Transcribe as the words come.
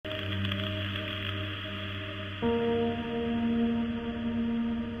On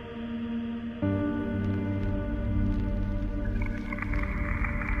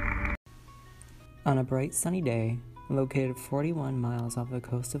a bright sunny day, located 41 miles off the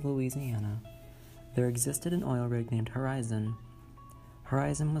coast of Louisiana, there existed an oil rig named Horizon.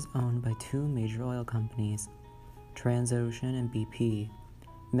 Horizon was owned by two major oil companies, Transocean and BP.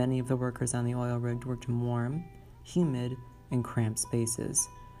 Many of the workers on the oil rig worked in warm, humid, and cramped spaces.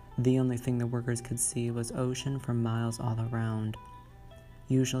 The only thing the workers could see was ocean for miles all around.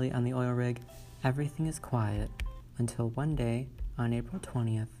 Usually on the oil rig, everything is quiet, until one day, on April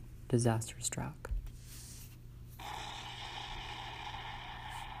 20th, disaster struck.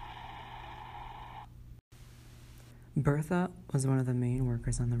 Bertha was one of the main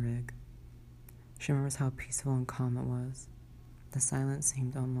workers on the rig. She remembers how peaceful and calm it was. The silence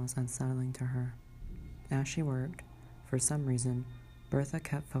seemed almost unsettling to her. As she worked, for some reason, Bertha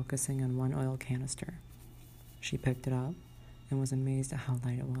kept focusing on one oil canister. She picked it up and was amazed at how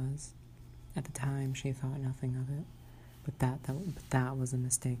light it was. At the time, she thought nothing of it, but that was a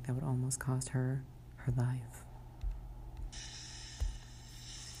mistake that would almost cost her life.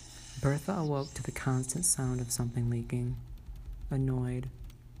 Bertha awoke to the constant sound of something leaking. Annoyed,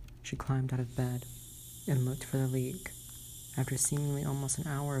 she climbed out of bed and looked for the leak. After seemingly almost an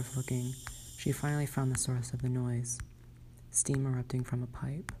hour of looking, she finally found the source of the noise, steam erupting from a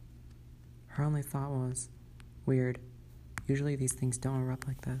pipe. Her only thought was, weird, usually these things don't erupt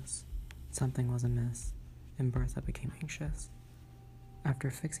like this. Something was amiss, and Bertha became anxious.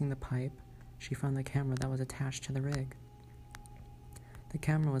 After fixing the pipe, she found the camera that was attached to the rig. The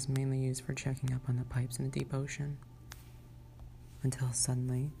camera was mainly used for checking up on the pipes in the deep ocean. Until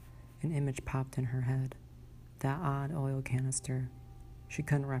suddenly, an image popped in her head. That odd oil canister. She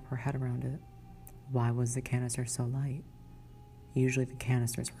couldn't wrap her head around it. Why was the canister so light? Usually the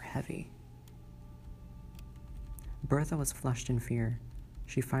canisters were heavy. Bertha was flushed in fear.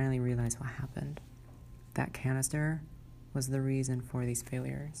 She finally realized what happened. That canister was the reason for these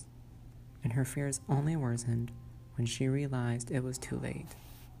failures, and her fears only worsened when she realized it was too late.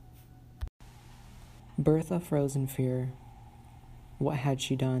 Bertha froze in fear. What had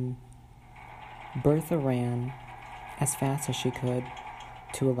she done? Bertha ran as fast as she could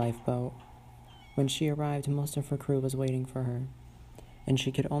to a lifeboat. When she arrived, most of her crew was waiting for her, and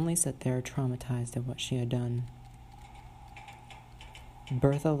she could only sit there traumatized at what she had done.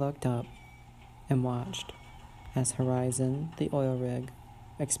 Bertha looked up and watched as Horizon, the oil rig,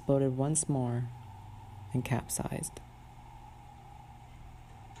 exploded once more and capsized.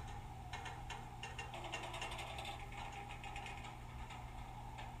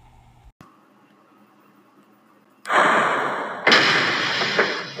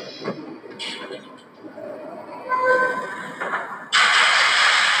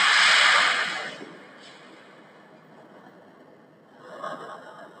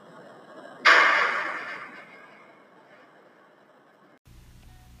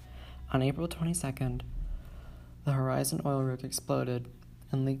 On April 22nd, the Horizon oil rig exploded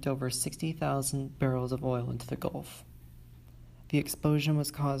and leaked over 60,000 barrels of oil into the Gulf. The explosion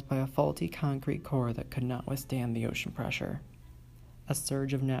was caused by a faulty concrete core that could not withstand the ocean pressure. A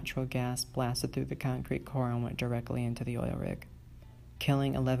surge of natural gas blasted through the concrete core and went directly into the oil rig,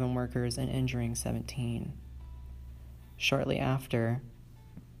 killing 11 workers and injuring 17. Shortly after,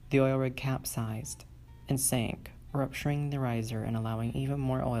 the oil rig capsized and sank, rupturing the riser and allowing even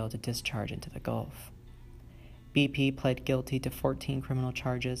more oil to discharge into the Gulf. BP pled guilty to 14 criminal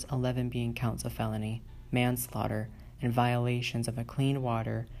charges, 11 being counts of felony, manslaughter, and violations of the Clean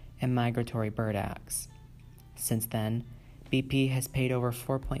Water and Migratory Bird Acts. Since then, BP has paid over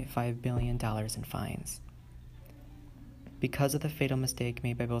 $4.5 billion in fines. Because of the fatal mistake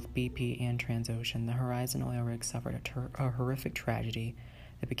made by both BP and Transocean, the Horizon oil rig suffered a horrific tragedy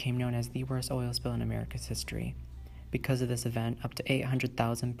that became known as the worst oil spill in America's history. Because of this event, up to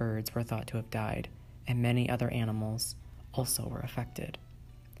 800,000 birds were thought to have died, and many other animals also were affected.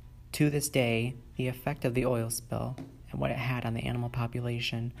 To this day, the effect of the oil spill and what it had on the animal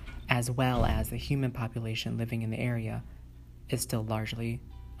population, as well as the human population living in the area, is still largely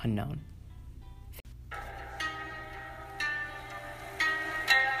unknown.